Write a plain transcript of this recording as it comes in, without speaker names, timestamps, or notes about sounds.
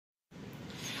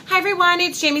Hi everyone,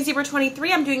 it's Jamie Zebra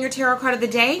 23. I'm doing your tarot card of the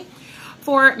day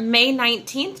for May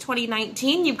 19th,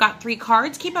 2019. You've got 3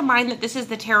 cards. Keep in mind that this is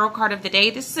the tarot card of the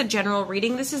day. This is a general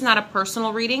reading. This is not a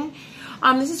personal reading.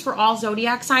 This is for all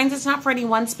zodiac signs. It's not for any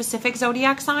one specific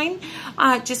zodiac sign.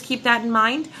 Just keep that in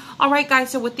mind. All right, guys,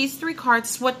 so with these 3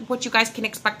 cards, what you guys can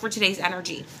expect for today's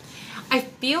energy. I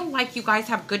feel like you guys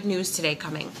have good news today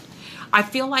coming. I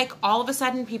feel like all of a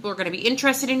sudden people are going to be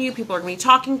interested in you. People are going to be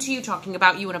talking to you, talking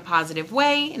about you in a positive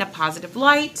way, in a positive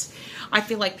light. I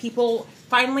feel like people,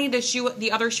 finally the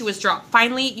other shoe is dropped.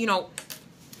 Finally, you know,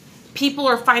 people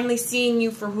are finally seeing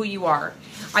you for who you are.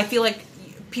 I feel like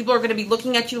people are going to be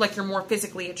looking at you like you're more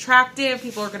physically attractive.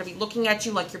 People are going to be looking at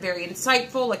you like you're very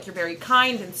insightful, like you're very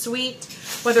kind and sweet,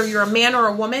 whether you're a man or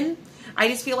a woman. I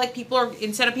just feel like people are,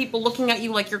 instead of people looking at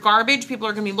you like you're garbage, people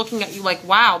are going to be looking at you like,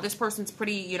 wow, this person's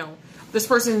pretty, you know, this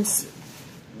person's,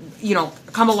 you know,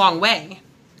 come a long way.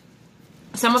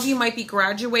 Some of you might be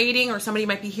graduating, or somebody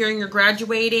might be hearing you're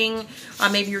graduating.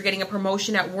 Maybe you're getting a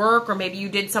promotion at work, or maybe you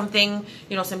did something,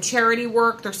 you know, some charity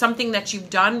work. There's something that you've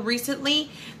done recently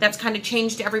that's kind of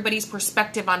changed everybody's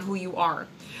perspective on who you are.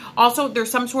 Also, there's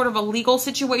some sort of a legal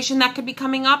situation that could be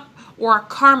coming up, or a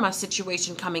karma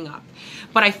situation coming up.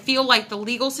 But I feel like the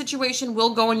legal situation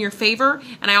will go in your favor.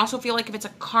 And I also feel like if it's a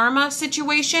karma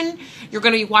situation, you're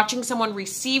going to be watching someone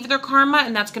receive their karma,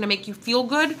 and that's going to make you feel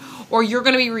good. Or you're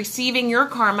going to be receiving your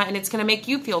karma, and it's going to make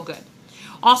you feel good.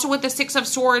 Also with the 6 of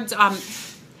Swords, I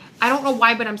don't know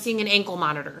why, but I'm seeing an ankle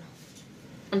monitor.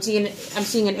 I'm seeing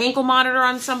an ankle monitor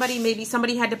on somebody. Maybe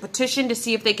somebody had to petition to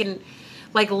see if they can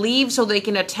like leave so they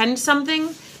can attend something.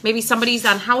 Maybe somebody's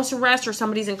on house arrest or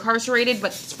somebody's incarcerated,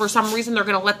 but for some reason they're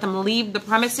going to let them leave the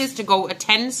premises to go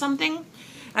attend something.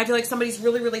 I feel like somebody's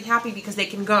really, really happy because they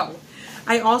can go.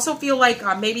 I also feel like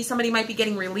maybe somebody might be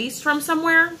getting released from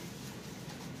somewhere.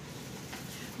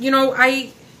 You know,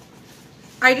 I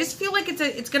just feel like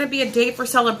it's going to be a day for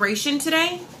celebration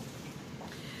today.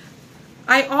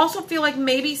 I also feel like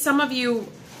maybe some of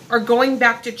you are going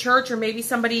back to church, or maybe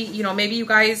somebody, you know, maybe you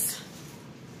guys,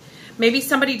 maybe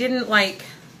somebody didn't like,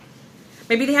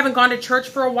 maybe they haven't gone to church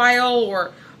for a while,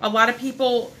 or a lot of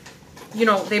people, you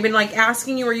know, they've been like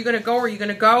asking you, are you going to go? Are you going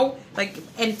to go? Like,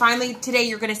 and finally today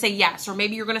you're going to say yes, or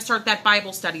maybe you're going to start that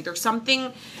Bible study. There's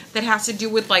something that has to do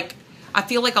with like, I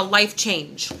feel like a life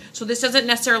change. So this doesn't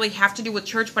necessarily have to do with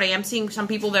church, but I am seeing some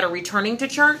people that are returning to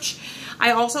church.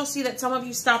 I also see that some of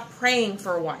you stopped praying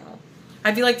for a while.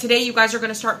 I feel like today you guys are going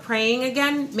to start praying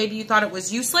again. Maybe you thought it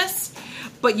was useless,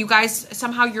 but you guys,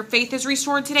 somehow your faith is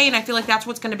restored today, and I feel like that's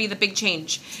what's going to be the big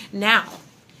change. Now,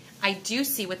 I do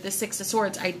see with the 6 of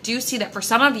Swords, I do see that for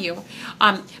some of you,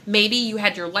 maybe you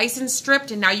had your license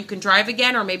stripped and now you can drive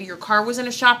again, or maybe your car was in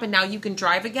a shop and now you can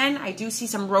drive again. I do see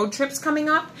some road trips coming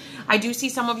up. I do see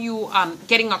some of you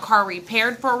getting a car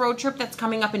repaired for a road trip that's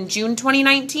coming up in June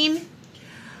 2019.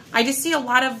 I just see a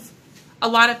lot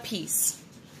of peace.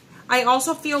 I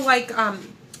also feel like,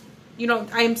 you know,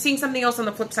 I am seeing something else on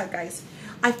the flip side, guys.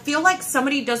 I feel like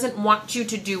somebody doesn't want you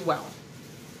to do well,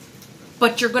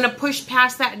 but you're going to push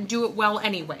past that and do it well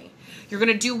anyway. You're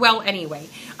going to do well anyway.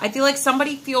 I feel like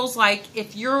somebody feels like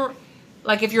if your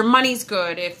money's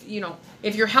good, if, you know,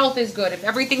 if your health is good, if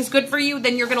everything's good for you,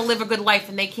 then you're going to live a good life,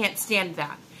 and they can't stand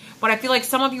that. But I feel like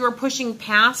some of you are pushing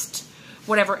past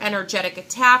whatever energetic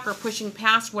attack, or pushing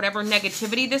past whatever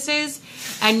negativity this is,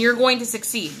 and you're going to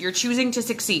succeed. You're choosing to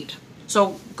succeed.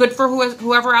 So good for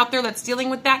whoever out there that's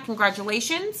dealing with that.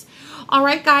 Congratulations. All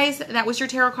right, guys, that was your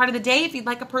tarot card of the day. If you'd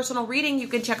like a personal reading, you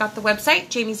can check out the website,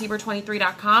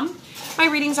 jamiezebra23.com. My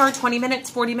readings are 20 minutes,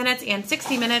 40 minutes, and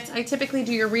 60 minutes. I typically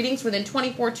do your readings within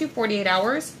 24 to 48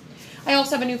 hours. I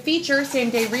also have a new feature,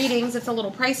 same-day readings. It's a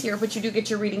little pricier, but you do get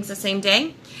your readings the same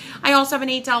day. I also have an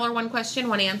 $8 one question,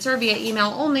 one answer via email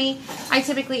only. I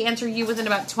typically answer you within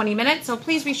about 20 minutes, so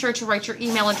please be sure to write your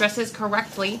email addresses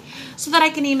correctly so that I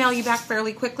can email you back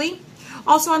fairly quickly.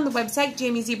 Also on the website,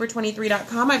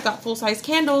 jamiezebra23.com, I've got full-size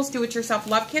candles, do-it-yourself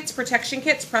love kits, protection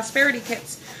kits, prosperity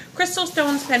kits, crystal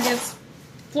stones, pendants,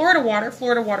 Florida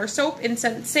water soap,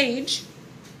 incense, sage,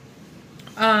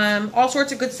 all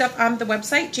sorts of good stuff on the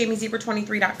website,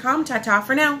 jamiezebra23.com. Ta-ta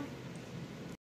for now.